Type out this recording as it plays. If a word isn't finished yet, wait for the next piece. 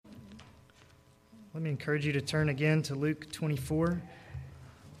Let me encourage you to turn again to Luke 24.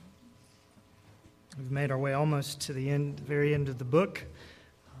 We've made our way almost to the very end of the book.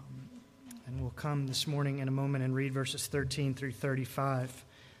 And we'll come this morning in a moment and read verses 13 through 35.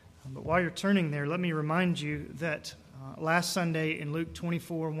 But while you're turning there, let me remind you that last Sunday in Luke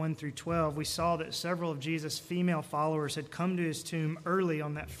 24, 1 through 12, we saw that several of Jesus' female followers had come to his tomb early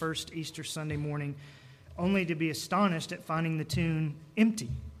on that first Easter Sunday morning, only to be astonished at finding the tomb empty.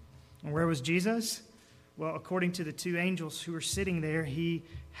 And where was Jesus? Well, according to the two angels who were sitting there, he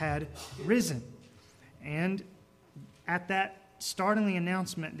had risen. And at that startling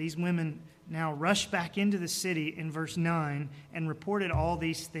announcement, these women now rushed back into the city in verse 9 and reported all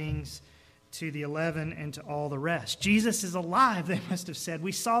these things to the 11 and to all the rest. Jesus is alive, they must have said.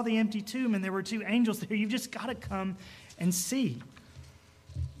 We saw the empty tomb and there were two angels there. You've just got to come and see.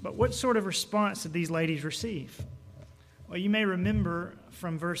 But what sort of response did these ladies receive? Well, you may remember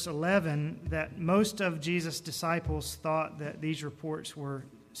from verse 11 that most of Jesus' disciples thought that these reports were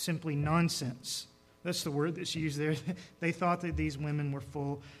simply nonsense. That's the word that's used there. They thought that these women were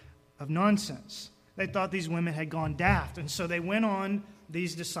full of nonsense. They thought these women had gone daft. And so they went on,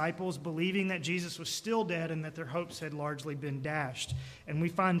 these disciples, believing that Jesus was still dead and that their hopes had largely been dashed. And we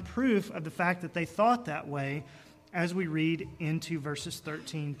find proof of the fact that they thought that way as we read into verses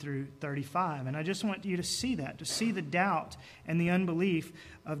 13 through 35. And I just want you to see that, to see the doubt and the unbelief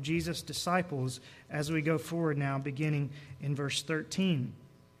of Jesus' disciples as we go forward now, beginning in verse 13.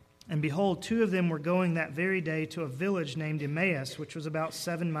 And behold, two of them were going that very day to a village named Emmaus, which was about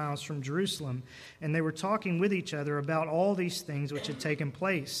 7 miles from Jerusalem. And they were talking with each other about all these things which had taken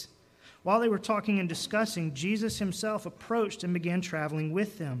place. While they were talking and discussing, Jesus himself approached and began traveling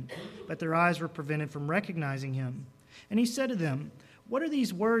with them, but their eyes were prevented from recognizing him. And he said to them, "What are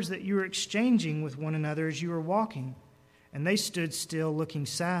these words that you are exchanging with one another as you are walking?" And they stood still, looking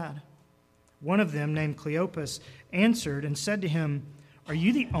sad. One of them, named Cleopas, answered and said to him, "Are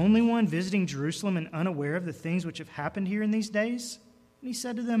you the only one visiting Jerusalem and unaware of the things which have happened here in these days?" And he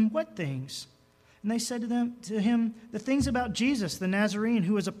said to them, "What things?" And they said to him, "The things about Jesus, the Nazarene,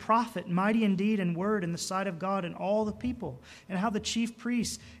 who was a prophet, mighty in deed and word in the sight of God and all the people, and how the chief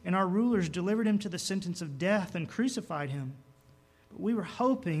priests and our rulers delivered him to the sentence of death and crucified him. But we were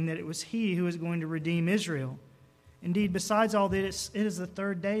hoping that it was he who was going to redeem Israel. Indeed, besides all this, it is the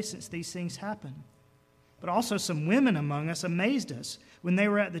third day since these things happened. But also some women among us amazed us. When they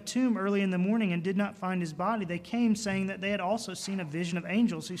were at the tomb early in the morning and did not find his body, they came saying that they had also seen a vision of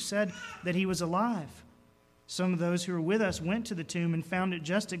angels who said that he was alive. Some of those who were with us went to the tomb and found it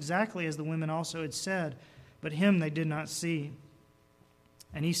just exactly as the women also had said, but him they did not see."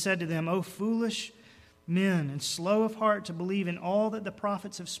 And he said to them, "O foolish men, and slow of heart to believe in all that the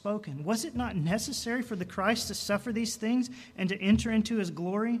prophets have spoken. Was it not necessary for the Christ to suffer these things and to enter into his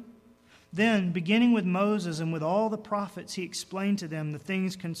glory?" Then, beginning with Moses and with all the prophets, he explained to them the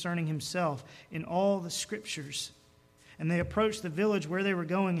things concerning himself in all the Scriptures. And they approached the village where they were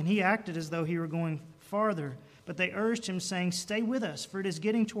going, and he acted as though he were going farther. But they urged him, saying, "Stay with us, for it is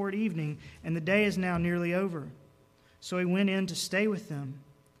getting toward evening, and the day is now nearly over." So he went in to stay with them.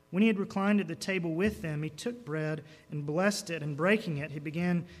 When he had reclined at the table with them, he took bread and blessed it, and breaking it, he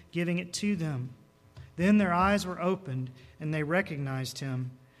began giving it to them. Then their eyes were opened, and they recognized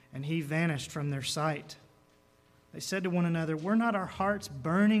him, and he vanished from their sight. They said to one another, "Were not our hearts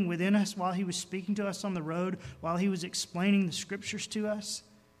burning within us while he was speaking to us on the road, while he was explaining the Scriptures to us?"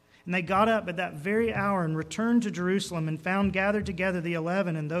 And they got up at that very hour and returned to Jerusalem and found gathered together the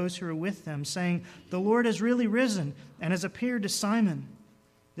 11 and those who were with them, saying, "The Lord has really risen and has appeared to Simon."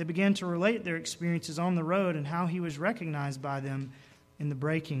 They began to relate their experiences on the road and how he was recognized by them in the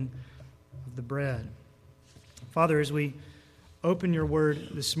breaking of the bread. Father, as we open your word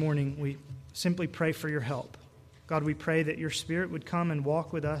this morning, we simply pray for your help. God, we pray that your Spirit would come and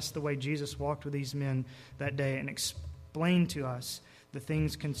walk with us the way Jesus walked with these men that day and explain to us the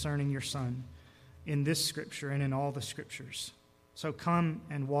things concerning your Son in this Scripture and in all the Scriptures. So come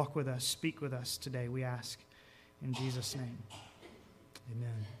and walk with us, speak with us today, we ask. In Jesus' name,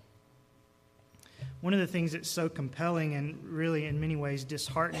 amen. One of the things that's so compelling and really in many ways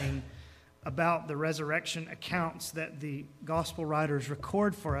disheartening about the resurrection accounts that the gospel writers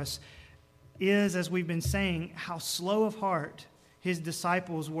record for us is, as we've been saying, how slow of heart his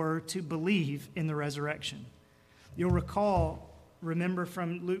disciples were to believe in the resurrection. You'll remember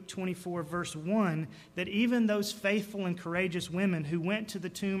from Luke 24, verse 1, that even those faithful and courageous women who went to the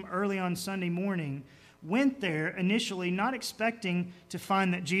tomb early on Sunday morning went there initially not expecting to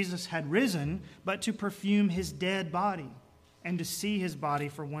find that Jesus had risen, but to perfume his dead body and to see his body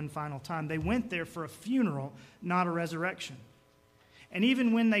for one final time. They went there for a funeral, not a resurrection. And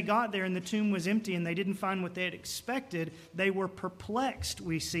even when they got there and the tomb was empty and they didn't find what they had expected, they were perplexed,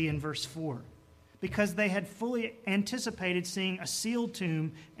 we see in verse 4, because they had fully anticipated seeing a sealed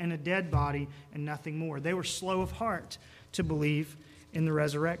tomb and a dead body and nothing more. They were slow of heart to believe in the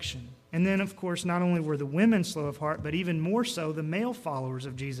resurrection. And then, of course, not only were the women slow of heart, but even more so the male followers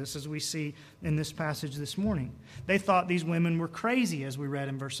of Jesus, as we see in this passage this morning. They thought these women were crazy, as we read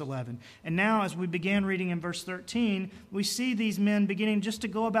in verse 11. And now, as we began reading in verse 13, we see these men beginning just to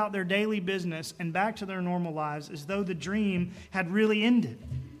go about their daily business and back to their normal lives as though the dream had really ended.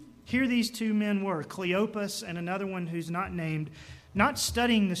 Here these two men were, Cleopas and another one who's not named, not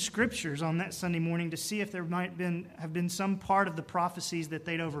studying the scriptures on that Sunday morning to see if there might have been some part of the prophecies that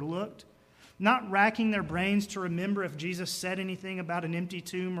they'd overlooked, not racking their brains to remember if Jesus said anything about an empty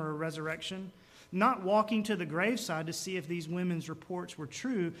tomb or a resurrection, not walking to the graveside to see if these women's reports were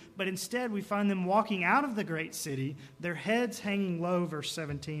true, but instead we find them walking out of the great city, their heads hanging low, verse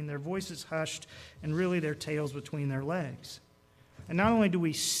 17, their voices hushed, and really their tails between their legs. And not only do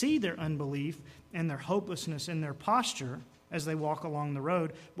we see their unbelief and their hopelessness in their posture as they walk along the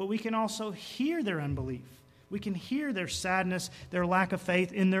road, but we can also hear their unbelief. We can hear their sadness, their lack of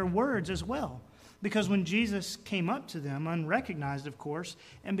faith in their words as well. Because when Jesus came up to them, unrecognized of course,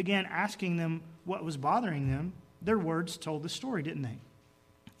 and began asking them what was bothering them, their words told the story, didn't they?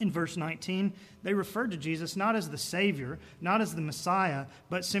 In verse 19, they referred to Jesus not as the Savior, not as the Messiah,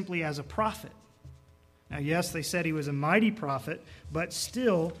 but simply as a prophet. Now, yes, they said he was a mighty prophet, but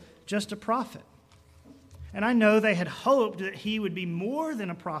still just a prophet. And I know they had hoped that he would be more than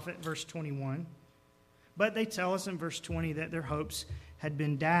a prophet, verse 21. But they tell us in verse 20 that their hopes had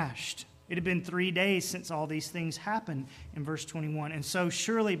been dashed. It had been 3 days since all these things happened in verse 21. And so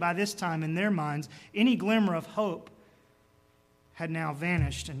surely by this time in their minds, any glimmer of hope had now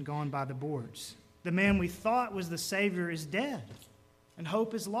vanished and gone by the boards. The man we thought was the Savior is dead, and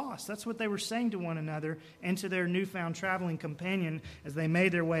hope is lost. That's what they were saying to one another and to their newfound traveling companion as they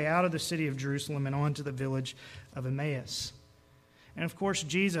made their way out of the city of Jerusalem and on to the village of Emmaus. And of course,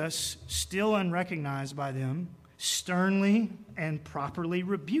 Jesus, still unrecognized by them, sternly and properly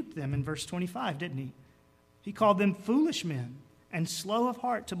rebuked them in verse 25, didn't he? He called them foolish men and slow of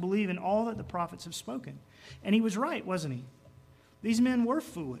heart to believe in all that the prophets have spoken. And he was right, wasn't he? These men were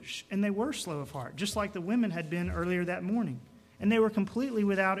foolish and they were slow of heart, just like the women had been earlier that morning. And they were completely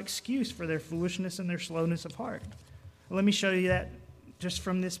without excuse for their foolishness and their slowness of heart. Well, let me show you that just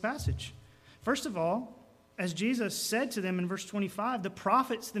from this passage. First of all, as Jesus said to them in verse 25, the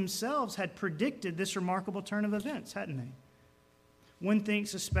prophets themselves had predicted this remarkable turn of events, hadn't they? One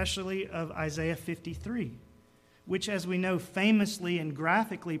thinks especially of Isaiah 53, which, as we know, famously and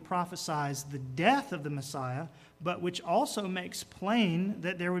graphically prophesies the death of the Messiah, but which also makes plain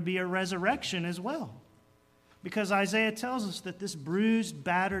that there would be a resurrection as well. Because Isaiah tells us that this bruised,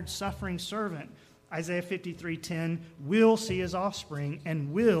 battered, suffering servant, Isaiah 53:10, will see his offspring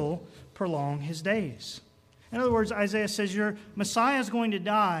and will prolong his days. In other words, Isaiah says your Messiah is going to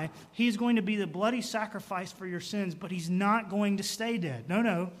die. He's going to be the bloody sacrifice for your sins, but he's not going to stay dead.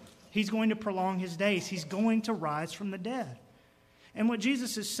 No. He's going to prolong his days. He's going to rise from the dead. And what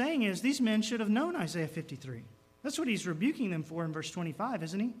Jesus is saying is these men should have known Isaiah 53. That's what he's rebuking them for in verse 25,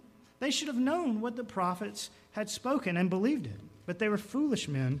 isn't he? They should have known what the prophets had spoken and believed it. But they were foolish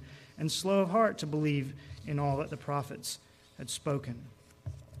men and slow of heart to believe in all that the prophets had spoken.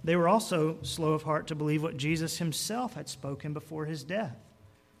 They were also slow of heart to believe what Jesus himself had spoken before his death.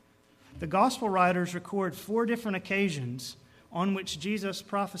 The gospel writers record 4 different occasions on which Jesus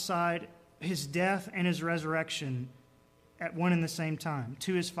prophesied his death and his resurrection at one and the same time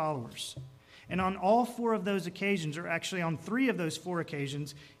to his followers. And on all 4 of those occasions, or actually on 3 of those 4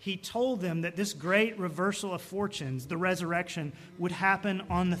 occasions, he told them that this great reversal of fortunes, the resurrection, would happen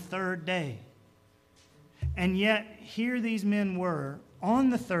on the 3rd day. And yet, here these men were on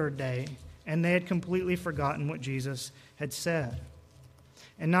the 3rd day, and they had completely forgotten what Jesus had said.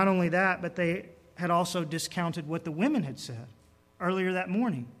 And not only that, but they had also discounted what the women had said earlier that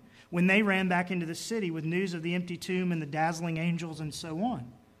morning when they ran back into the city with news of the empty tomb and the dazzling angels and so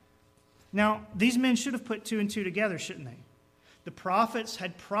on. Now, these men should have put 2 and 2 together, shouldn't they? The prophets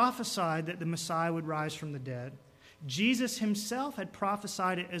had prophesied that the Messiah would rise from the dead. Jesus himself had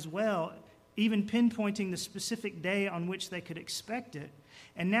prophesied it as well, even pinpointing the specific day on which they could expect it.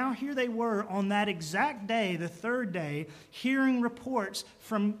 And now here they were on that exact day, the 3rd day, hearing reports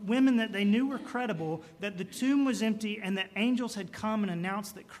from women that they knew were credible that the tomb was empty and that angels had come and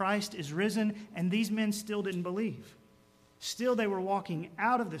announced that Christ is risen, and these men still didn't believe. Still, they were walking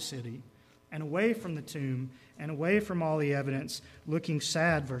out of the city and away from the tomb and away from all the evidence, looking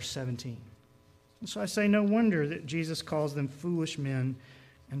sad, verse 17. And so I say no wonder that Jesus calls them foolish men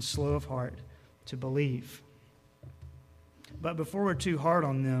and slow of heart to believe. But before we're too hard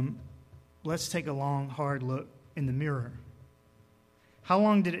on them, let's take a long, hard look in the mirror. How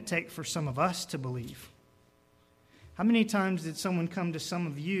long did it take for some of us to believe? How many times did someone come to some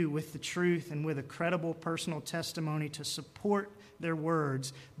of you with the truth and with a credible personal testimony to support their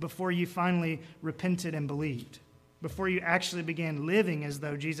words before you finally repented and believed? Before you actually began living as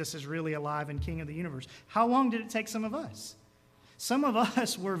though Jesus is really alive and King of the universe? How long did it take some of us? Some of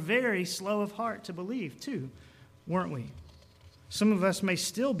us were very slow of heart to believe too, weren't we? Some of us may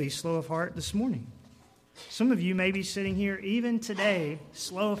still be slow of heart this morning. Some of you may be sitting here even today,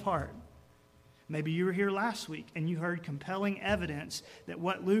 slow of heart. Maybe you were here last week and you heard compelling evidence that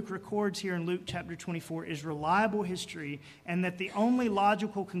what Luke records here in Luke chapter 24 is reliable history, and that the only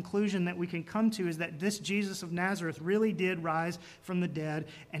logical conclusion that we can come to is that this Jesus of Nazareth really did rise from the dead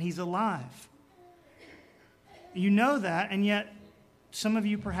and he's alive. You know that, and yet some of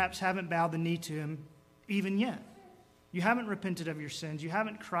you perhaps haven't bowed the knee to him even yet. You haven't repented of your sins. You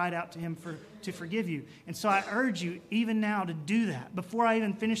haven't cried out to him to forgive you. And so I urge you even now to do that. Before I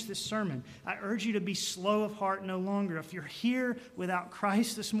even finish this sermon, I urge you to be slow of heart no longer. If you're here without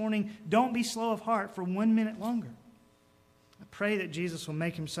Christ this morning, don't be slow of heart for 1 minute longer. I pray that Jesus will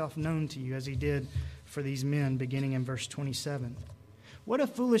make himself known to you as he did for these men beginning in verse 27. What a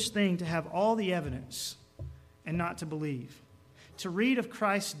foolish thing to have all the evidence and not to believe. To read of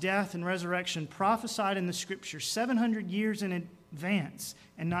Christ's death and resurrection prophesied in the Scriptures 700 years in advance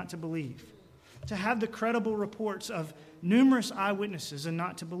and not to believe. To have the credible reports of numerous eyewitnesses and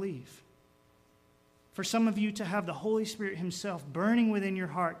not to believe. For some of you to have the Holy Spirit himself burning within your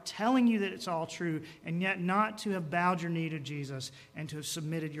heart, telling you that it's all true, and yet not to have bowed your knee to Jesus and to have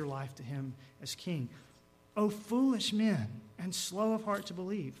submitted your life to him as King. O foolish men and slow of heart to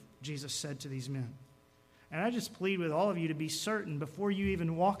believe, Jesus said to these men. And I just plead with all of you to be certain before you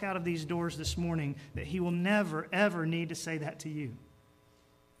even walk out of these doors this morning that he will never, ever need to say that to you.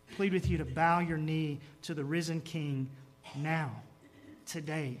 Plead with you to bow your knee to the risen King now,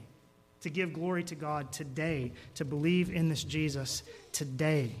 today, to give glory to God today, to believe in this Jesus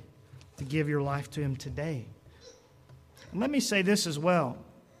today, to give your life to him today. And let me say this as well.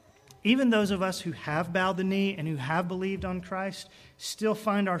 Even those of us who have bowed the knee and who have believed on Christ still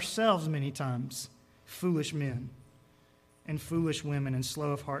find ourselves many times foolish men and foolish women and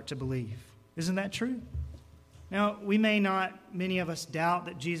slow of heart to believe. Isn't that true? Now, we may not, many of us, doubt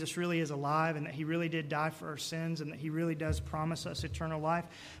that Jesus really is alive and that he really did die for our sins and that he really does promise us eternal life.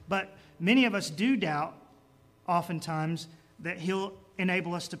 But many of us do doubt, oftentimes, that he'll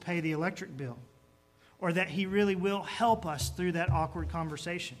enable us to pay the electric bill or that he really will help us through that awkward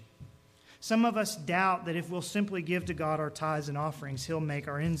conversation. Some of us doubt that if we'll simply give to God our tithes and offerings, he'll make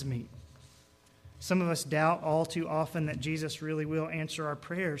our ends meet. Some of us doubt all too often that Jesus really will answer our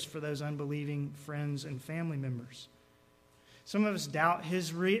prayers for those unbelieving friends and family members. Some of us doubt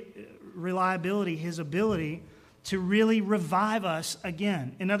his reliability, his ability to really revive us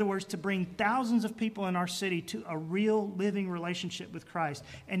again. In other words, to bring thousands of people in our city to a real living relationship with Christ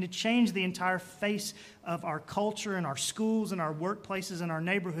and to change the entire face of our culture and our schools and our workplaces and our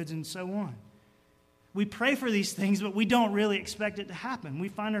neighborhoods and so on. We pray for these things, but we don't really expect it to happen. We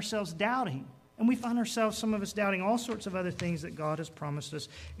find ourselves doubting. And we find ourselves, some of us, doubting all sorts of other things that God has promised us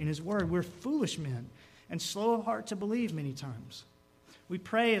in his word. We're foolish men and slow of heart to believe many times. We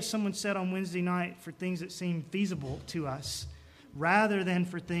pray, as someone said on Wednesday night, for things that seem feasible to us rather than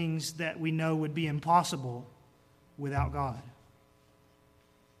for things that we know would be impossible without God.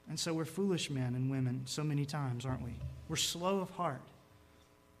 And so we're foolish men and women so many times, aren't we? We're slow of heart.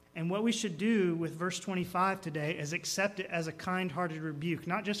 And what we should do with verse 25 today is accept it as a kind-hearted rebuke,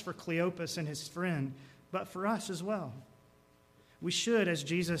 not just for Cleopas and his friend, but for us as well. We should, as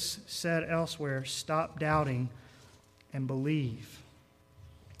Jesus said elsewhere, stop doubting and believe.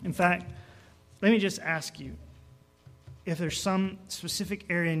 In fact, let me just ask you, if there's some specific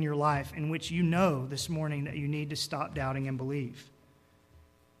area in your life in which you know this morning that you need to stop doubting and believe.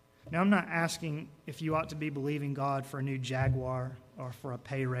 Now, I'm not asking if you ought to be believing God for a new Jaguar or for a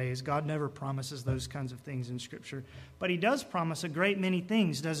pay raise. God never promises those kinds of things in Scripture. But he does promise a great many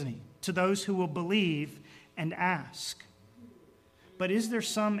things, doesn't he? To those who will believe and ask. But is there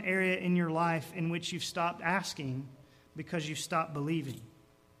some area in your life in which you've stopped asking because you've stopped believing?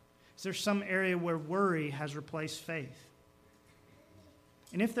 Is there some area where worry has replaced faith?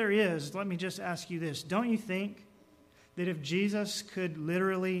 And if there is, let me just ask you this. Don't you think that if Jesus could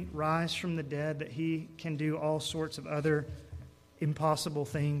literally rise from the dead, that he can do all sorts of other impossible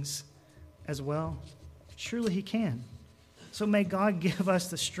things as well? Surely he can. So may God give us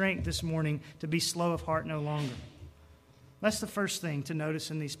the strength this morning to be slow of heart no longer. That's the first thing to notice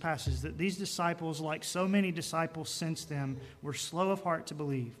in these passages, that these disciples, like so many disciples since them, were slow of heart to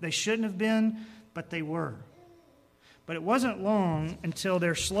believe. They shouldn't have been, but they were. But it wasn't long until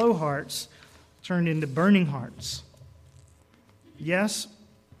their slow hearts turned into burning hearts. Yes,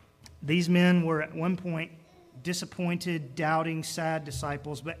 these men were at one point disappointed, doubting, sad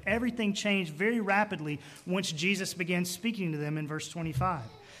disciples, but everything changed very rapidly once Jesus began speaking to them in verse 25.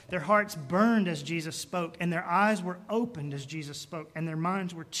 Their hearts burned as Jesus spoke, and their eyes were opened as Jesus spoke, and their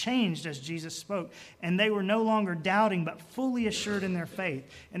minds were changed as Jesus spoke, and they were no longer doubting, but fully assured in their faith.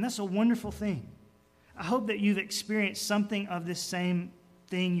 And that's a wonderful thing. I hope that you've experienced something of this same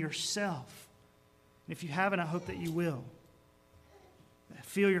thing yourself. If you haven't, I hope that you will.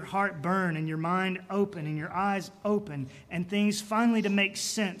 Feel your heart burn and your mind open and your eyes open and things finally to make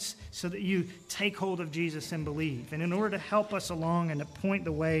sense so that you take hold of Jesus and believe. And in order to help us along and to point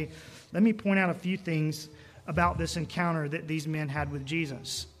the way, let me point out a few things about this encounter that these men had with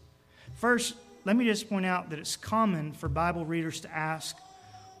Jesus. First, let me just point out that it's common for Bible readers to ask,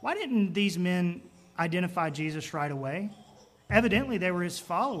 why didn't these men identify Jesus right away? Evidently, they were his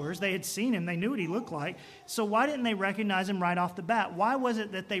followers. They had seen him. They knew what he looked like. So why didn't they recognize him right off the bat? Why was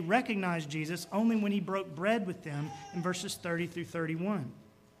it that they recognized Jesus only when he broke bread with them in verses 30 through 31?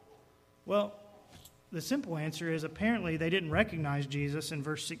 Well, the simple answer is apparently they didn't recognize Jesus in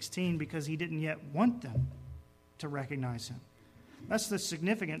verse 16 because he didn't yet want them to recognize him. That's the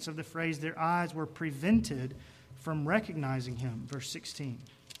significance of the phrase, their eyes were prevented from recognizing him, verse 16.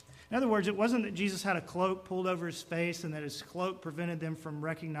 In other words, it wasn't that Jesus had a cloak pulled over his face and that his cloak prevented them from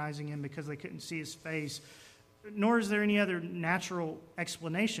recognizing him because they couldn't see his face, nor is there any other natural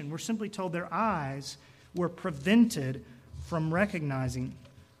explanation. We're simply told their eyes were prevented from recognizing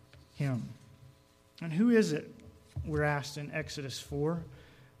him. And who is it, we're asked in Exodus 4,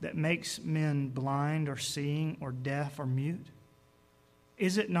 that makes men blind or seeing or deaf or mute?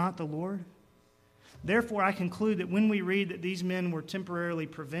 Is it not the Lord? Therefore, I conclude that when we read that these men were temporarily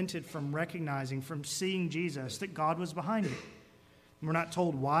prevented from recognizing, from seeing Jesus, that God was behind it. We're not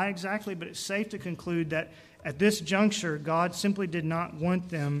told why exactly, but it's safe to conclude that at this juncture, God simply did not want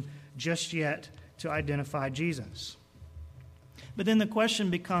them just yet to identify Jesus. But then the question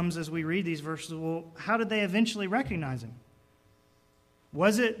becomes, as we read these verses, well, how did they eventually recognize him?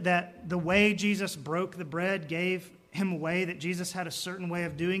 Was it that the way Jesus broke the bread gave him away, that Jesus had a certain way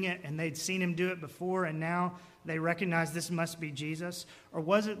of doing it and they'd seen him do it before and now they recognize this must be Jesus? Or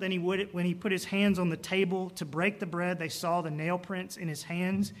was it that when he put his hands on the table to break the bread, they saw the nail prints in his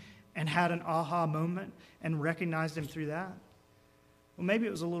hands and had an aha moment and recognized him through that? Well, maybe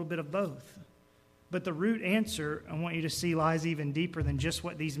it was a little bit of both. But the root answer, I want you to see, lies even deeper than just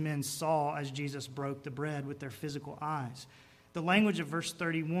what these men saw as Jesus broke the bread with their physical eyes. The language of verse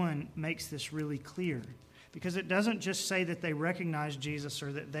 31 makes this really clear. Because it doesn't just say that they recognized Jesus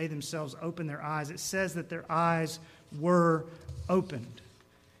or that they themselves opened their eyes. It says that their eyes were opened.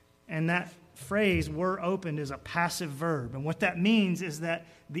 And that phrase, were opened, is a passive verb. And what that means is that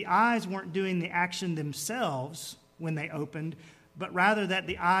the eyes weren't doing the action themselves when they opened, but rather that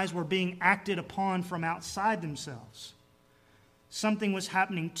the eyes were being acted upon from outside themselves. Something was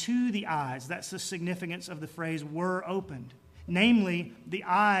happening to the eyes. That's the significance of the phrase, were opened. Namely, the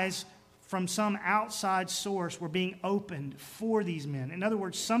eyes from some outside source were being opened for these men. In other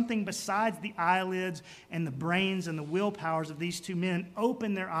words, something besides the eyelids and the brains and the willpowers of these two men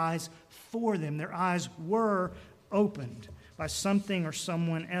opened their eyes for them. Their eyes were opened by something or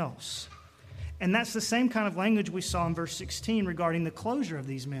someone else. And that's the same kind of language we saw in verse 16 regarding the closure of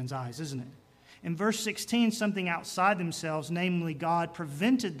these men's eyes, isn't it? In verse 16, something outside themselves, namely God,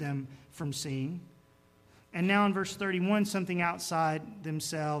 prevented them from seeing. And now in verse 31, something outside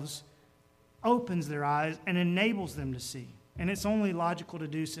themselves opens their eyes and enables them to see. And it's only logical to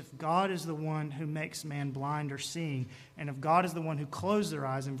deduce if God is the one who makes man blind or seeing, and if God is the one who closed their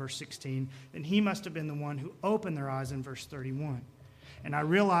eyes in verse 16, then he must have been the one who opened their eyes in verse 31. And I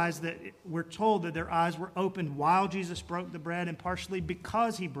realize that we're told that their eyes were opened while Jesus broke the bread and partially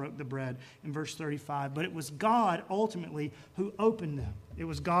because he broke the bread in verse 35. But it was God ultimately who opened them. It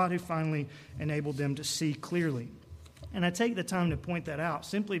was God who finally enabled them to see clearly. And I take the time to point that out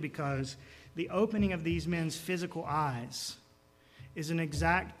simply because the opening of these men's physical eyes is an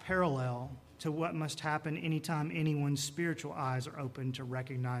exact parallel to what must happen anytime anyone's spiritual eyes are open to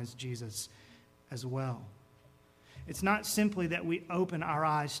recognize Jesus as well. It's not simply that we open our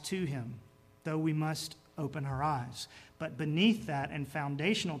eyes to him, though we must open our eyes. But beneath that and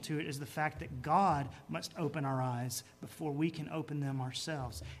foundational to it is the fact that God must open our eyes before we can open them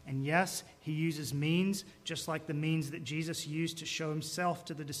ourselves. And yes, he uses means, just like the means that Jesus used to show himself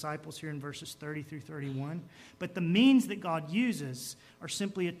to the disciples here in verses 30 through 31. But the means that God uses are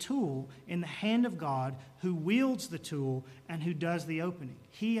simply a tool in the hand of God who wields the tool and who does the opening.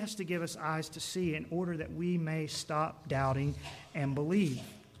 He has to give us eyes to see in order that we may stop doubting and believe.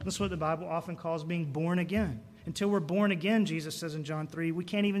 That's what the Bible often calls being born again. Until we're born again, Jesus says in John 3, we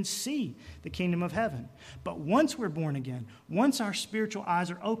can't even see the kingdom of heaven. But once we're born again, once our spiritual eyes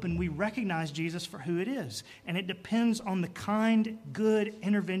are open, we recognize Jesus for who it is. And it depends on the kind, good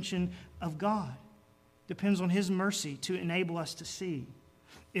intervention of God. It depends on his mercy to enable us to see.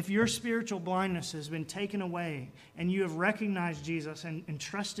 If your spiritual blindness has been taken away and you have recognized Jesus and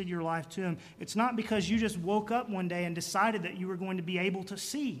entrusted your life to him, it's not because you just woke up one day and decided that you were going to be able to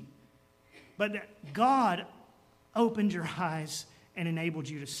see, but that God opened your eyes and enabled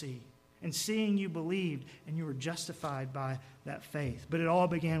you to see. And seeing, you believed, and you were justified by that faith. But it all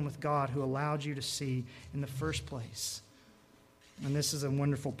began with God, who allowed you to see in the first place. And this is a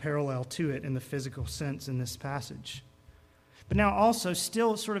wonderful parallel to it in the physical sense in this passage. But now also,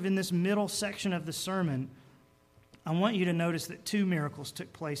 still sort of in this middle section of the sermon, I want you to notice that 2 miracles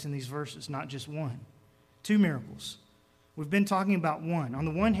took place in these verses, not just one. 2 miracles. We've been talking about one. On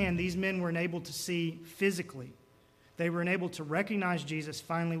the one hand, these men were enabled to see physically. They were enabled to recognize Jesus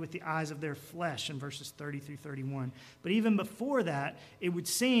finally with the eyes of their flesh in verses 30 through 31. But even before that, it would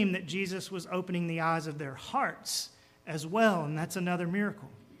seem that Jesus was opening the eyes of their hearts as well, and that's another miracle.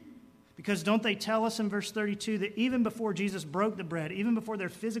 Because don't they tell us in verse 32 that even before Jesus broke the bread, even before their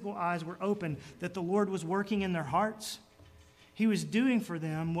physical eyes were open, that the Lord was working in their hearts? He was doing for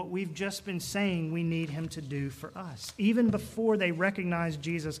them what we've just been saying we need him to do for us. Even before they recognized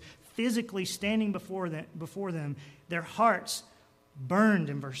Jesus physically standing before them, their hearts burned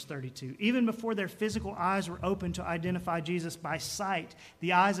in verse 32. Even before their physical eyes were open to identify Jesus by sight,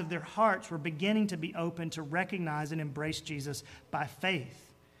 the eyes of their hearts were beginning to be open to recognize and embrace Jesus by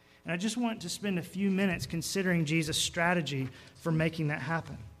faith. And I just want to spend a few minutes considering Jesus' strategy for making that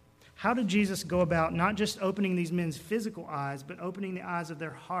happen. How did Jesus go about not just opening these men's physical eyes, but opening the eyes of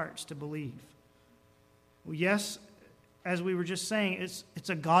their hearts to believe? Well, yes, as we were just saying, it's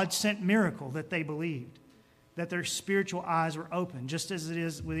a God-sent miracle that they believed, that their spiritual eyes were open, just as it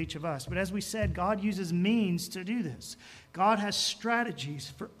is with each of us. But as we said, God uses means to do this. God has strategies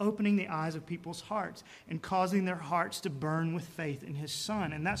for opening the eyes of people's hearts and causing their hearts to burn with faith in his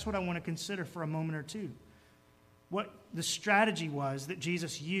Son. And that's what I want to consider for a moment or two. What the strategy was that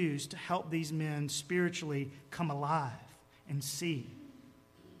Jesus used to help these men spiritually come alive and see.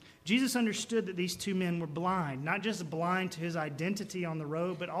 Jesus understood that these 2 men were blind, not just blind to his identity on the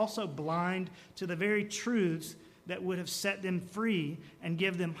road, but also blind to the very truths that would have set them free and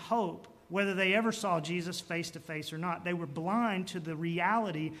give them hope, whether they ever saw Jesus face to face or not. They were blind to the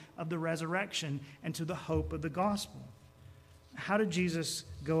reality of the resurrection and to the hope of the gospel. How did Jesus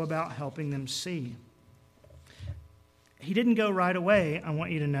go about helping them see? He didn't go right away, I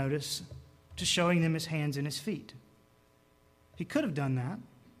want you to notice, to showing them his hands and his feet. He could have done that.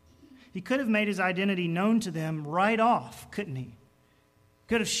 He could have made his identity known to them right off, couldn't he?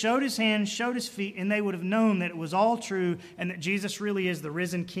 Could have showed his hands, showed his feet, and they would have known that it was all true and that Jesus really is the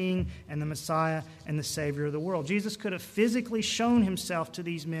risen King and the Messiah and the Savior of the world. Jesus could have physically shown himself to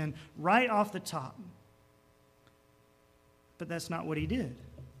these men right off the top. But that's not what he did.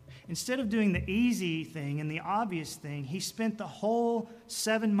 Instead of doing the easy thing and the obvious thing, he spent the whole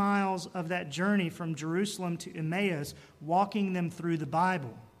 7 miles of that journey from Jerusalem to Emmaus walking them through the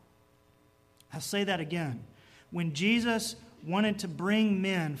Bible. I'll say that again. When Jesus wanted to bring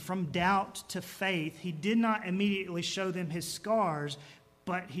men from doubt to faith, he did not immediately show them his scars,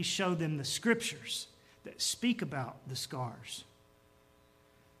 but he showed them the scriptures that speak about the scars.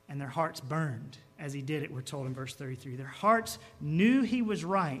 And their hearts burned as he did it, we're told in verse 33. Their hearts knew he was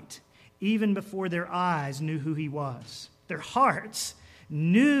right even before their eyes knew who he was. Their hearts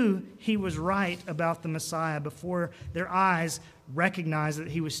knew he was right about the Messiah before their eyes recognized that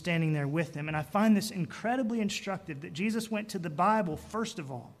he was standing there with them. And I find this incredibly instructive that Jesus went to the Bible first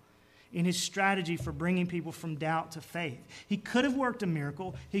of all in his strategy for bringing people from doubt to faith. He could have worked a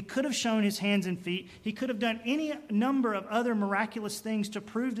miracle. He could have shown his hands and feet. He could have done any number of other miraculous things to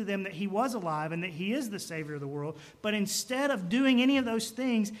prove to them that he was alive and that he is the Savior of the world. But instead of doing any of those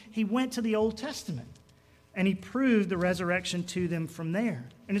things, he went to the Old Testament. And he proved the resurrection to them from there.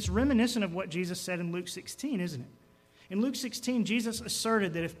 And it's reminiscent of what Jesus said in Luke 16, isn't it? In Luke 16, Jesus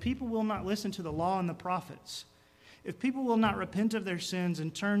asserted that if people will not listen to the law and the prophets, If people will not repent of their sins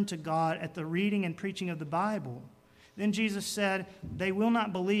and turn to God at the reading and preaching of the Bible, then Jesus said they will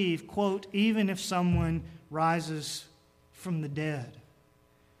not believe, quote, even if someone rises from the dead.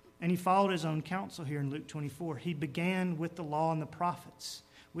 And he followed his own counsel here in Luke 24. He began with the law and the prophets,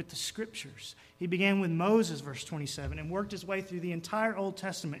 with the scriptures. He began with Moses, verse 27, and worked his way through the entire Old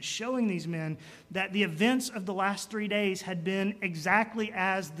Testament, showing these men that the events of the last 3 days had been exactly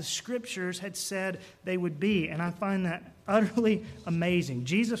as the scriptures had said they would be. And I find that utterly amazing.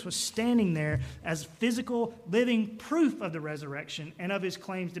 Jesus was standing there as physical, living proof of the resurrection and of his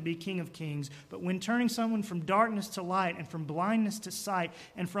claims to be King of Kings. But when turning someone from darkness to light and from blindness to sight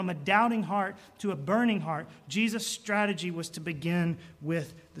and from a doubting heart to a burning heart, Jesus' strategy was to begin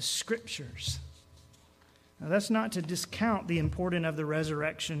with the scriptures. Now, that's not to discount the importance of the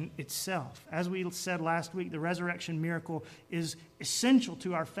resurrection itself. As we said last week, the resurrection miracle is essential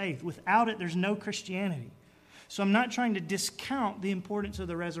to our faith. Without it, there's no Christianity. So I'm not trying to discount the importance of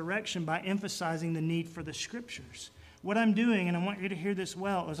the resurrection by emphasizing the need for the scriptures. What I'm doing, and I want you to hear this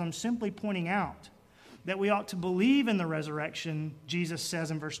well, is I'm simply pointing out that we ought to believe in the resurrection, Jesus says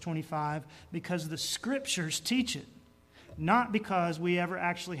in verse 25, because the scriptures teach it, not because we ever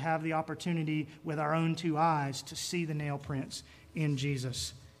actually have the opportunity with our own two eyes to see the nail prints in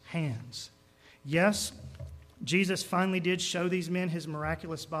Jesus' hands. Yes, Jesus finally did show these men his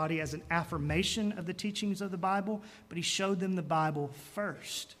miraculous body as an affirmation of the teachings of the Bible, but he showed them the Bible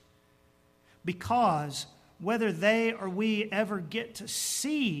first. Because whether they or we ever get to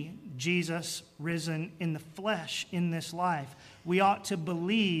see Jesus risen in the flesh in this life, we ought to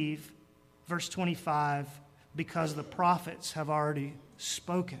believe, verse 25, because the prophets have already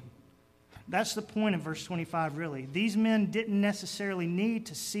spoken. That's the point of verse 25, really. These men didn't necessarily need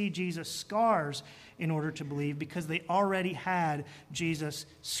to see Jesus' scars in order to believe because they already had Jesus'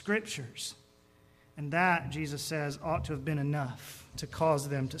 scriptures. And that, Jesus says, ought to have been enough to cause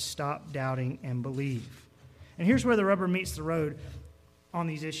them to stop doubting and believe. And here's where the rubber meets the road on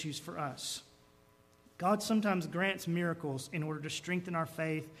these issues for us. God sometimes grants miracles in order to strengthen our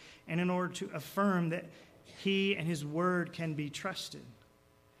faith and in order to affirm that He and His Word can be trusted.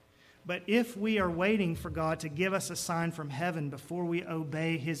 But if we are waiting for God to give us a sign from heaven before we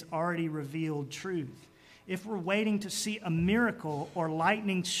obey His already revealed truth, if we're waiting to see a miracle or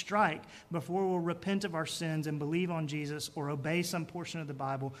lightning strike before we'll repent of our sins and believe on Jesus or obey some portion of the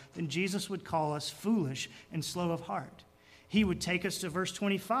Bible, then Jesus would call us foolish and slow of heart. He would take us to verse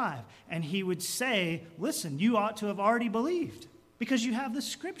 25 and He would say, listen, you ought to have already believed because you have the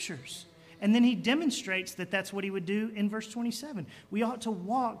scriptures. And then He demonstrates that that's what He would do in verse 27. We ought to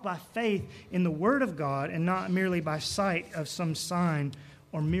walk by faith in the Word of God and not merely by sight of some sign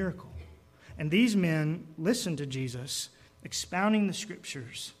or miracle. And these men listened to Jesus expounding the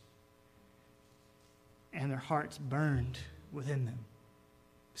Scriptures, and their hearts burned within them.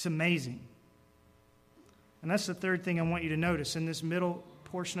 It's amazing. And that's the third thing I want you to notice in this middle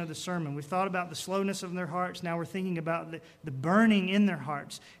portion of the sermon. We've thought about the slowness of their hearts. Now we're thinking about the burning in their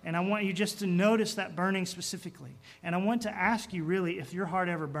hearts. And I want you just to notice that burning specifically. And I want to ask you really if your heart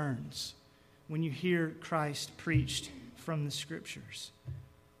ever burns when you hear Christ preached from the Scriptures.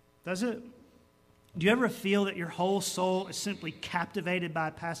 Does it? Do you ever feel that your whole soul is simply captivated by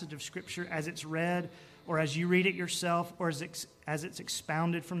a passage of Scripture as it's read or as you read it yourself or as it's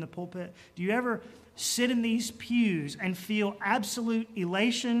expounded from the pulpit? Do you ever sit in these pews and feel absolute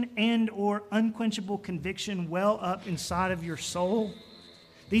elation and or unquenchable conviction well up inside of your soul?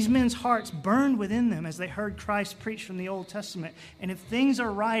 These men's hearts burned within them as they heard Christ preach from the Old Testament. And if things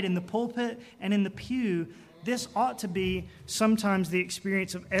are right in the pulpit and in the pew, this ought to be sometimes the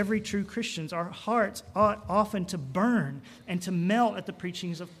experience of every true Christian. Our hearts ought often to burn and to melt at the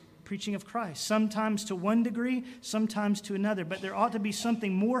preaching of Christ, sometimes to one degree, sometimes to another. But there ought to be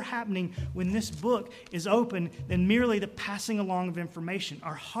something more happening when this book is open than merely the passing along of information.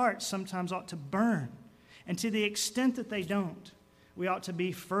 Our hearts sometimes ought to burn. And to the extent that they don't, we ought to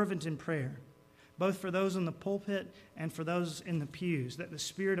be fervent in prayer, both for those in the pulpit and for those in the pews, that the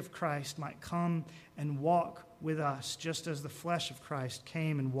Spirit of Christ might come and walk with us, just as the flesh of Christ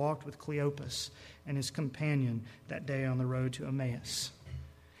came and walked with Cleopas and his companion that day on the road to Emmaus.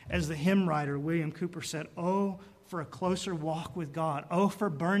 As the hymn writer William Cooper said, "Oh, for a closer walk with God. Oh, for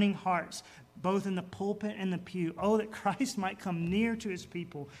burning hearts, both in the pulpit and the pew. Oh, that Christ might come near to His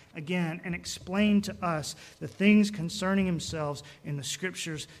people again and explain to us the things concerning Himself in the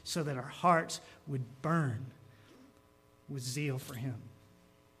Scriptures so that our hearts would burn with zeal for Him."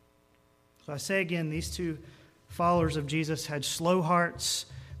 So I say again, these two followers of Jesus had slow hearts,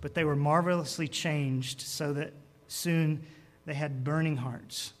 but they were marvelously changed so that soon they had burning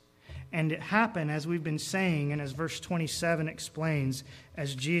hearts. And it happened, as we've been saying, and as verse 27 explains,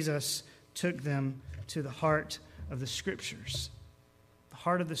 as Jesus took them to the heart of the Scriptures. The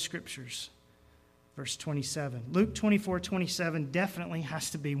heart of the Scriptures. Verse 27. Luke 24:27 definitely has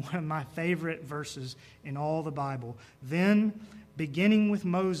to be one of my favorite verses in all the Bible. Then, beginning with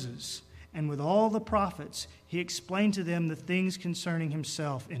Moses and with all the prophets, he explained to them the things concerning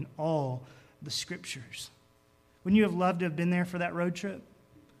himself in all the Scriptures. Wouldn't you have loved to have been there for that road trip?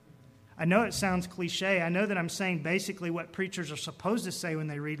 I know it sounds cliche. I know that I'm saying basically what preachers are supposed to say when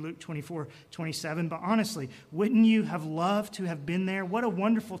they read Luke 24:27. But honestly, wouldn't you have loved to have been there? What a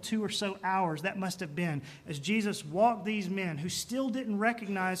wonderful 2 or so hours that must have been as Jesus walked these men who still didn't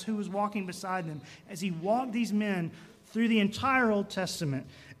recognize who was walking beside them, as he walked these men through the entire Old Testament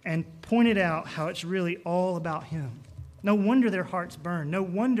and pointed out how it's really all about him. No wonder their hearts burned. No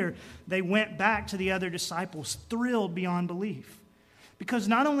wonder they went back to the other disciples thrilled beyond belief. Because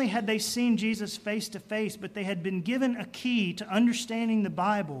not only had they seen Jesus face to face, but they had been given a key to understanding the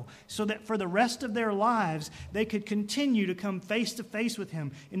Bible so that for the rest of their lives, they could continue to come face to face with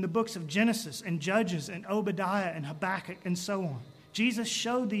him in the books of Genesis and Judges and Obadiah and Habakkuk and so on. Jesus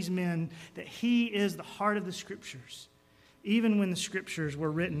showed these men that he is the heart of the Scriptures, even when the Scriptures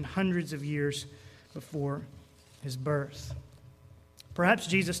were written hundreds of years before his birth. Perhaps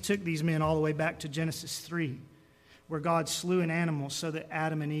Jesus took these men all the way back to Genesis 3, where God slew an animal so that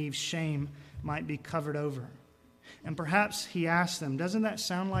Adam and Eve's shame might be covered over. And perhaps he asked them, doesn't that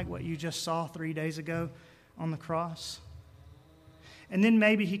sound like what you just saw 3 days ago on the cross? And then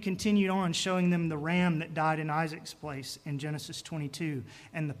maybe he continued on showing them the ram that died in Isaac's place in Genesis 22,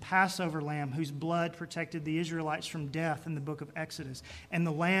 and the Passover lamb whose blood protected the Israelites from death in the book of Exodus, and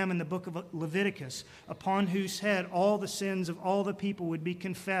the lamb in the book of Leviticus, upon whose head all the sins of all the people would be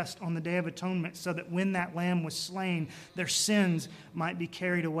confessed on the Day of Atonement, so that when that lamb was slain, their sins might be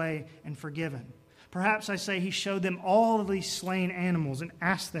carried away and forgiven. Perhaps I say he showed them all of these slain animals and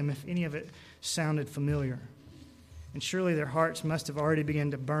asked them if any of it sounded familiar. And surely their hearts must have already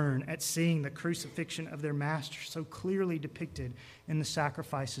begun to burn at seeing the crucifixion of their master so clearly depicted in the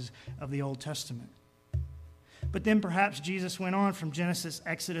sacrifices of the Old Testament. But then perhaps Jesus went on from Genesis,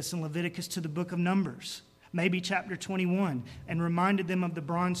 Exodus, and Leviticus to the book of Numbers, maybe chapter 21, and reminded them of the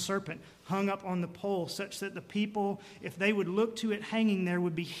bronze serpent hung up on the pole such that the people, if they would look to it hanging there,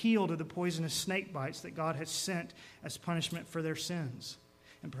 would be healed of the poisonous snake bites that God had sent as punishment for their sins.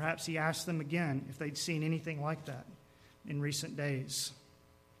 And perhaps he asked them again if they'd seen anything like that in recent days.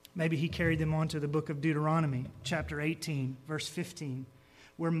 Maybe he carried them on to the book of Deuteronomy, chapter 18, verse 15,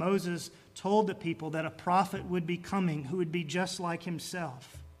 where Moses told the people that a prophet would be coming who would be just like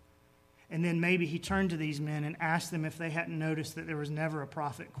himself. And then maybe he turned to these men and asked them if they hadn't noticed that there was never a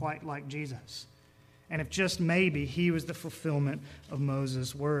prophet quite like Jesus, and if just maybe he was the fulfillment of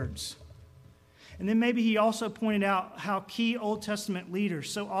Moses' words. And then maybe he also pointed out how key Old Testament leaders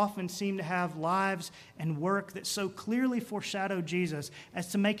so often seem to have lives and work that so clearly foreshadow Jesus as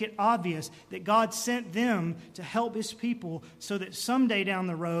to make it obvious that God sent them to help his people so that someday down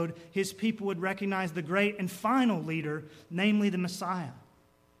the road his people would recognize the great and final leader, namely the Messiah.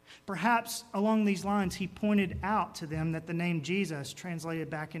 Perhaps along these lines he pointed out to them that the name Jesus, translated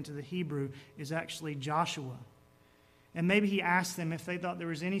back into the Hebrew, is actually Joshua. And maybe he asked them if they thought there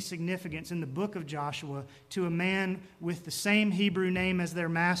was any significance in the book of Joshua to a man with the same Hebrew name as their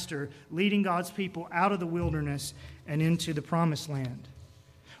master, leading God's people out of the wilderness and into the promised land.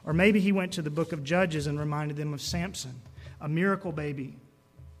 Or maybe he went to the book of Judges and reminded them of Samson, a miracle baby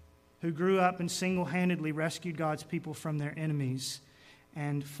who grew up and single-handedly rescued God's people from their enemies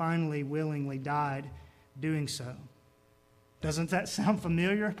and finally willingly died doing so. Doesn't that sound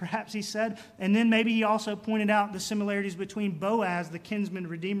familiar, perhaps he said? And then maybe he also pointed out the similarities between Boaz, the kinsman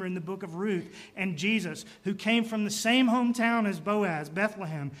redeemer in the book of Ruth, and Jesus, who came from the same hometown as Boaz,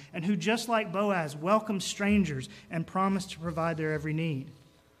 Bethlehem, and who, just like Boaz, welcomed strangers and promised to provide their every need.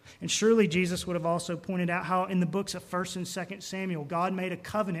 And surely Jesus would have also pointed out how in the books of 1 and 2 Samuel, God made a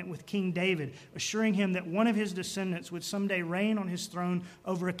covenant with King David, assuring him that one of his descendants would someday reign on his throne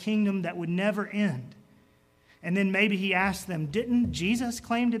over a kingdom that would never end. And then maybe he asked them, didn't Jesus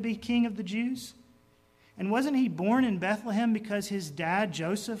claim to be king of the Jews? And wasn't he born in Bethlehem because his dad,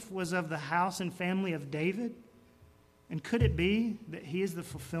 Joseph, was of the house and family of David? And could it be that he is the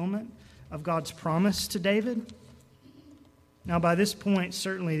fulfillment of God's promise to David? Now, by this point,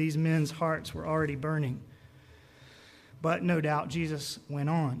 certainly these men's hearts were already burning. But no doubt Jesus went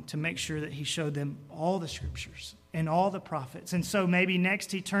on to make sure that he showed them all the Scriptures and all the prophets. And so maybe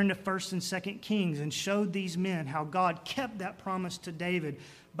next he turned to 1st and 2nd Kings and showed these men how God kept that promise to David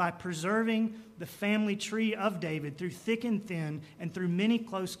by preserving the family tree of David through thick and thin and through many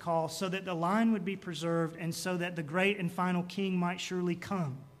close calls, so that the line would be preserved and so that the great and final king might surely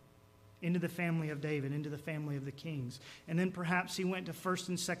come into the family of David, into the family of the kings. And then perhaps he went to 1st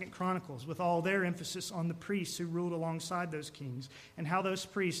and 2nd Chronicles with all their emphasis on the priests who ruled alongside those kings and how those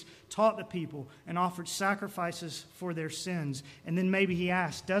priests taught the people and offered sacrifices for their sins. And then maybe he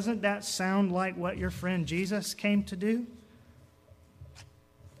asked, doesn't that sound like what your friend Jesus came to do?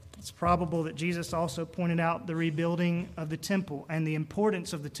 It's probable that Jesus also pointed out the rebuilding of the temple and the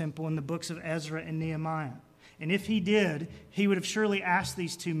importance of the temple in the books of Ezra and Nehemiah. And if he did, he would have surely asked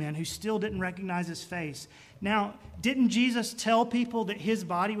these two men who still didn't recognize his face. Now, didn't Jesus tell people that his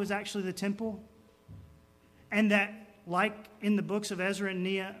body was actually the temple? And that, like in the books of Ezra and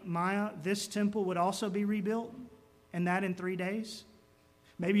Nehemiah, this temple would also be rebuilt, and that in 3 days?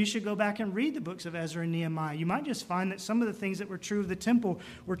 Maybe you should go back and read the books of Ezra and Nehemiah. You might just find that some of the things that were true of the temple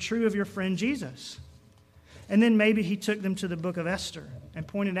were true of your friend Jesus. And then maybe he took them to the book of Esther and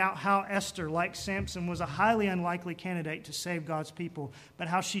pointed out how Esther, like Samson, was a highly unlikely candidate to save God's people, but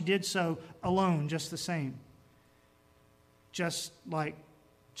how she did so alone just the same, just like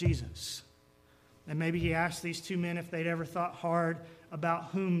Jesus. And maybe he asked these two men if they'd ever thought hard about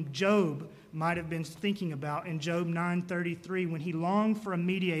whom Job might have been thinking about in Job 9:33, when he longed for a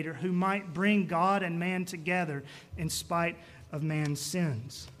mediator who might bring God and man together in spite of man's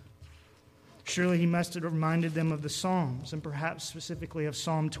sins. Surely he must have reminded them of the Psalms, and perhaps specifically of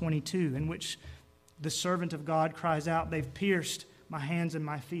Psalm 22, in which the servant of God cries out, "They've pierced my hands and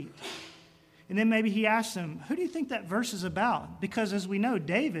my feet." And then maybe he asked them, who do you think that verse is about? Because as we know,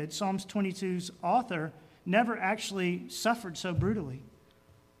 David, Psalms 22's author, never actually suffered so brutally.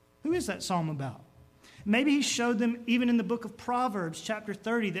 Who is that psalm about? Maybe he showed them, even in the book of Proverbs, chapter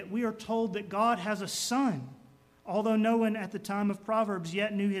 30, that we are told that God has a son, although no one at the time of Proverbs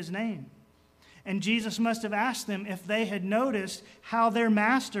yet knew his name. And Jesus must have asked them if they had noticed how their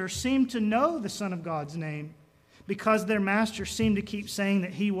master seemed to know the Son of God's name, because their master seemed to keep saying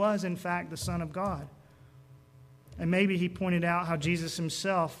that he was, in fact, the Son of God. And maybe he pointed out how Jesus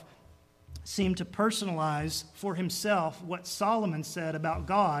himself seemed to personalize for himself what Solomon said about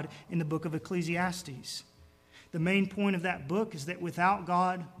God in the book of Ecclesiastes. The main point of that book is that without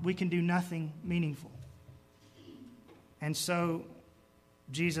God, we can do nothing meaningful. And so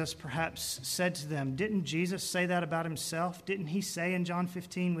Jesus perhaps said to them, didn't Jesus say that about himself? Didn't he say in John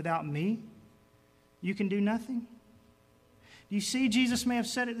 15, without me, you can do nothing? Do you see, Jesus may have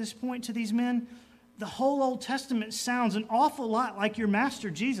said at this point to these men, the whole Old Testament sounds an awful lot like your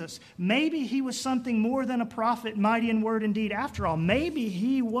master Jesus. Maybe he was something more than a prophet, mighty in word and deed after all. Maybe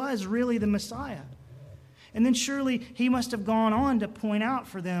he was really the Messiah. And then surely he must have gone on to point out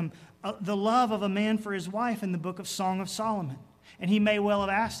for them the love of a man for his wife in the book of Song of Solomon. And he may well have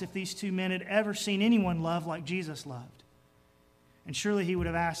asked if these two men had ever seen anyone love like Jesus loved. And surely he would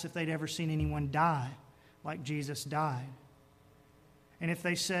have asked if they'd ever seen anyone die like Jesus died. And if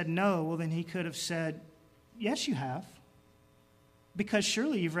they said no, well, then he could have said, yes, you have. Because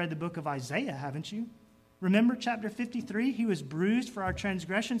surely you've read the book of Isaiah, haven't you? Remember chapter 53? He was bruised for our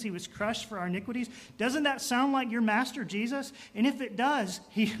transgressions. He was crushed for our iniquities. Doesn't that sound like your master, Jesus? And if it does,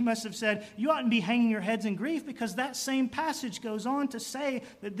 he must have said, you oughtn't be hanging your heads in grief, because that same passage goes on to say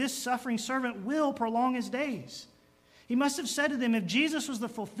that this suffering servant will prolong his days. He must have said to them, if Jesus was the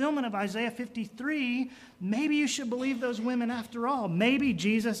fulfillment of Isaiah 53, maybe you should believe those women after all. Maybe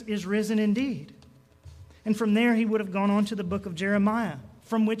Jesus is risen indeed. And from there, he would have gone on to the book of Jeremiah,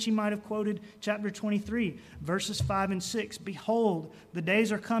 from which he might have quoted chapter 23, verses 5 and 6. Behold, the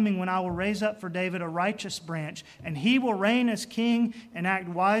days are coming when I will raise up for David a righteous branch, and he will reign as king and act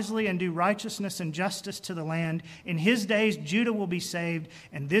wisely and do righteousness and justice to the land. In his days Judah will be saved,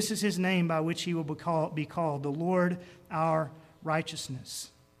 and this is his name by which he will be called, the Lord our righteousness.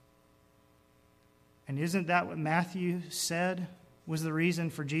 And isn't that what Matthew said was the reason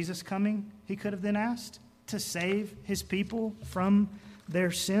for Jesus coming? He could have then asked, to save his people from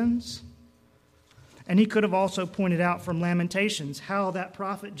their sins. And he could have also pointed out from Lamentations how that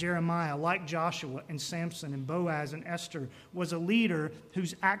prophet Jeremiah, like Joshua and Samson and Boaz and Esther, was a leader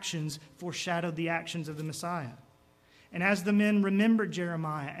whose actions foreshadowed the actions of the Messiah. And as the men remembered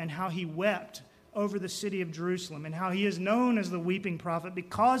Jeremiah and how he wept over the city of Jerusalem and how he is known as the weeping prophet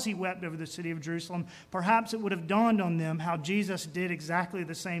because he wept over the city of Jerusalem, perhaps it would have dawned on them how Jesus did exactly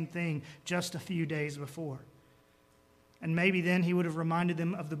the same thing just a few days before. And maybe then he would have reminded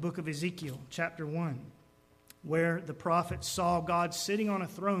them of the book of Ezekiel, chapter 1, where the prophet saw God sitting on a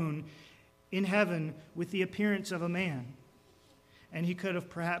throne in heaven with the appearance of a man. And he could have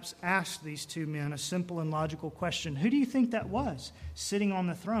perhaps asked these two men a simple and logical question. Who do you think that was sitting on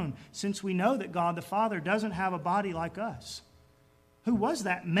the throne? Since we know that God the Father doesn't have a body like us. Who was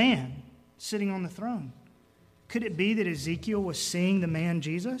that man sitting on the throne? Could it be that Ezekiel was seeing the man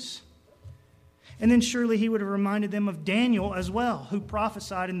Jesus? And then surely he would have reminded them of Daniel as well, who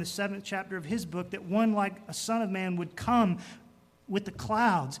prophesied in the 7th chapter of his book that one like a son of man would come with the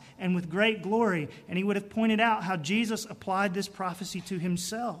clouds and with great glory. And he would have pointed out how Jesus applied this prophecy to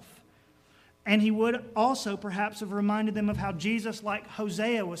himself. And he would also perhaps have reminded them of how Jesus, like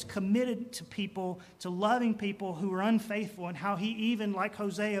Hosea, was committed to people, to loving people who were unfaithful, and how he even, like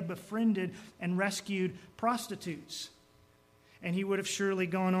Hosea, befriended and rescued prostitutes. And he would have surely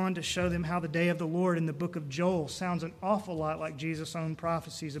gone on to show them how the day of the Lord in the book of Joel sounds an awful lot like Jesus' own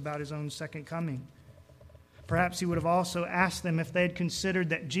prophecies about his own second coming. Perhaps he would have also asked them if they had considered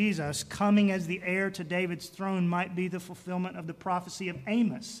that Jesus, coming as the heir to David's throne, might be the fulfillment of the prophecy of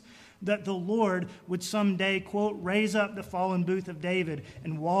Amos, that the Lord would someday, quote, raise up the fallen booth of David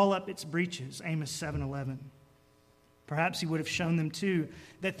and wall up its breaches, Amos 7:11. Perhaps he would have shown them, too,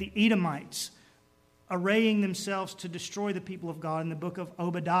 that the Edomites, arraying themselves to destroy the people of God in the book of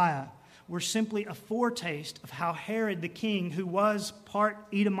Obadiah, were simply a foretaste of how Herod the king, who was part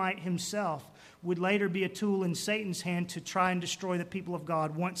Edomite himself, would later be a tool in Satan's hand to try and destroy the people of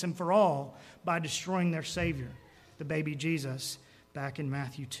God once and for all by destroying their Savior, the baby Jesus, back in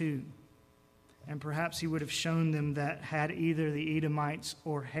Matthew 2. And perhaps he would have shown them that had either the Edomites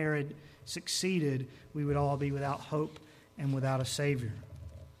or Herod succeeded, we would all be without hope and without a Savior.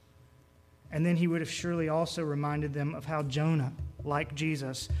 And then he would have surely also reminded them of how Jonah, like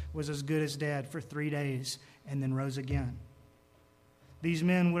Jesus, was as good as dead for 3 days and then rose again. These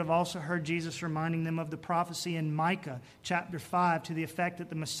men would have also heard Jesus reminding them of the prophecy in Micah chapter 5 to the effect that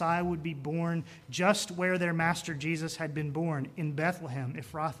the Messiah would be born just where their master Jesus had been born, in Bethlehem,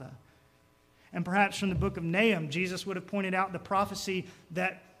 Ephrathah. And perhaps from the book of Nahum, Jesus would have pointed out the prophecy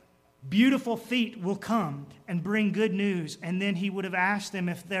that beautiful feet will come and bring good news. And then he would have asked them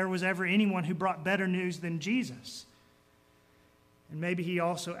if there was ever anyone who brought better news than Jesus. And maybe he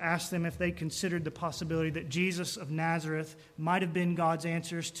also asked them if they considered the possibility that Jesus of Nazareth might have been God's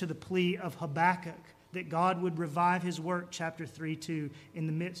answers to the plea of Habakkuk, that God would revive his work, chapter 3:2, in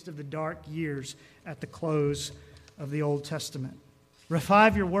the midst of the dark years at the close of the Old Testament.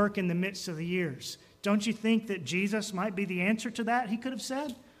 Revive your work in the midst of the years. Don't you think that Jesus might be the answer to that, he could have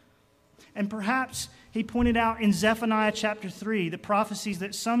said? And perhaps he pointed out in Zephaniah chapter 3 the prophecies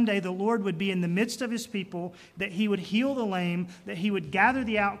that someday the Lord would be in the midst of his people, that he would heal the lame, that he would gather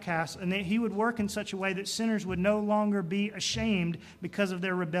the outcasts, and that he would work in such a way that sinners would no longer be ashamed because of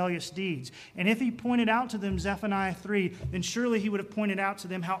their rebellious deeds. And if he pointed out to them Zephaniah 3, then surely he would have pointed out to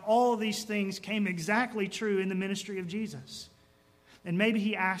them how all of these things came exactly true in the ministry of Jesus. And maybe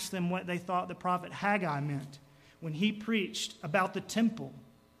he asked them what they thought the prophet Haggai meant when he preached about the temple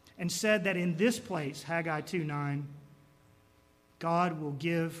and said that in this place, Haggai 2:9, God will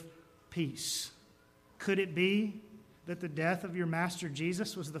give peace. Could it be that the death of your master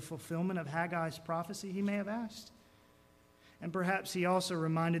Jesus was the fulfillment of Haggai's prophecy, he may have asked? And perhaps he also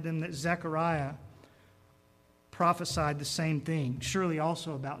reminded them that Zechariah prophesied the same thing, surely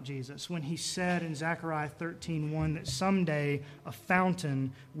also about Jesus, when he said in Zechariah 13:1 that someday a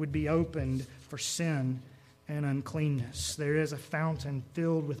fountain would be opened for sin and uncleanness. There is a fountain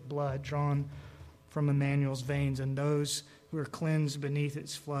filled with blood drawn from Emmanuel's veins, and those who are cleansed beneath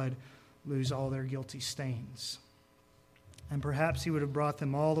its flood lose all their guilty stains. And perhaps he would have brought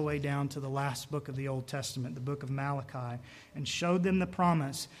them all the way down to the last book of the Old Testament, the book of Malachi, and showed them the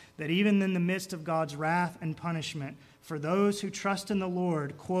promise that even in the midst of God's wrath and punishment, for those who trust in the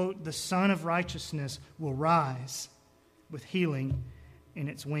Lord, quote, the Son of Righteousness will rise with healing in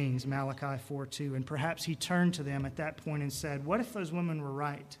its wings, Malachi 4:2. And perhaps he turned to them at that point and said, what if those women were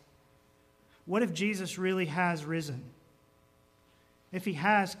right? What if Jesus really has risen? If he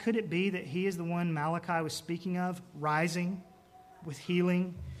has, could it be that he is the one Malachi was speaking of, rising with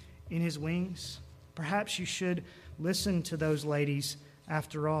healing in his wings? Perhaps you should listen to those ladies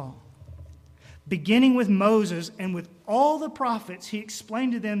after all. Beginning with Moses and with all the prophets, he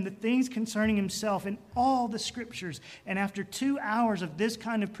explained to them the things concerning himself in all the scriptures. And after 2 hours of this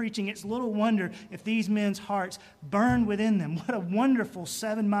kind of preaching, it's little wonder if these men's hearts burned within them. What a wonderful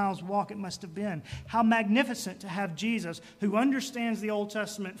 7 miles walk it must have been. How magnificent to have Jesus, who understands the Old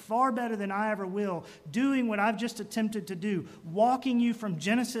Testament far better than I ever will, doing what I've just attempted to do, walking you from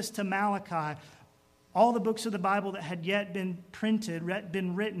Genesis to Malachi, all the books of the Bible that had yet been printed,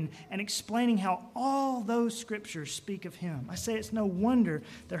 been written, and explaining how all those scriptures speak of him. I say it's no wonder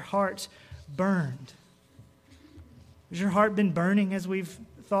their hearts burned. Has your heart been burning as we've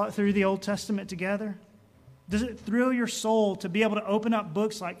thought through the Old Testament together? Does it thrill your soul to be able to open up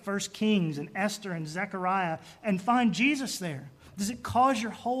books like 1 Kings and Esther and Zechariah and find Jesus there? Does it cause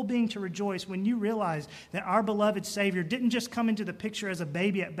your whole being to rejoice when you realize that our beloved Savior didn't just come into the picture as a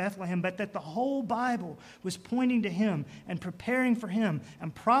baby at Bethlehem, but that the whole Bible was pointing to Him and preparing for Him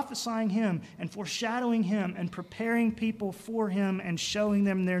and prophesying Him and foreshadowing Him and preparing people for Him and showing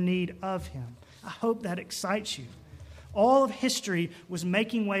them their need of Him? I hope that excites you. All of history was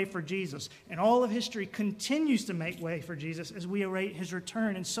making way for Jesus, and all of history continues to make way for Jesus as we await His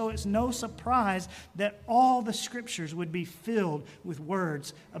return. And so it's no surprise that all the Scriptures would be filled with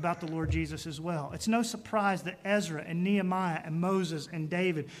words about the Lord Jesus as well. It's no surprise that Ezra and Nehemiah and Moses and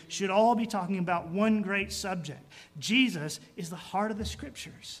David should all be talking about one great subject. Jesus is the heart of the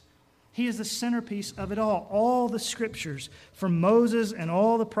Scriptures. He is the centerpiece of it all. All the Scriptures, from Moses and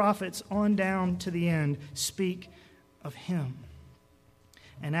all the prophets on down to the end, speak of Him.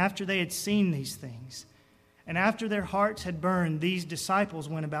 And after they had seen these things, and after their hearts had burned, these disciples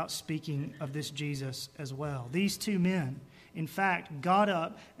went about speaking of this Jesus as well. These two men, in fact, got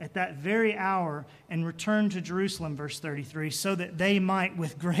up at that very hour and returned to Jerusalem, verse 33, so that they might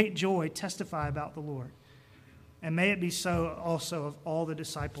with great joy testify about the Lord. And may it be so also of all the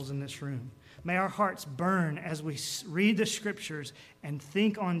disciples in this room. May our hearts burn as we read the Scriptures and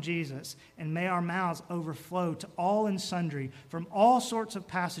think on Jesus, and may our mouths overflow to all and sundry from all sorts of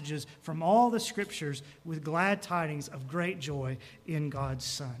passages from all the Scriptures with glad tidings of great joy in God's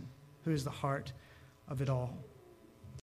Son, who is the heart of it all.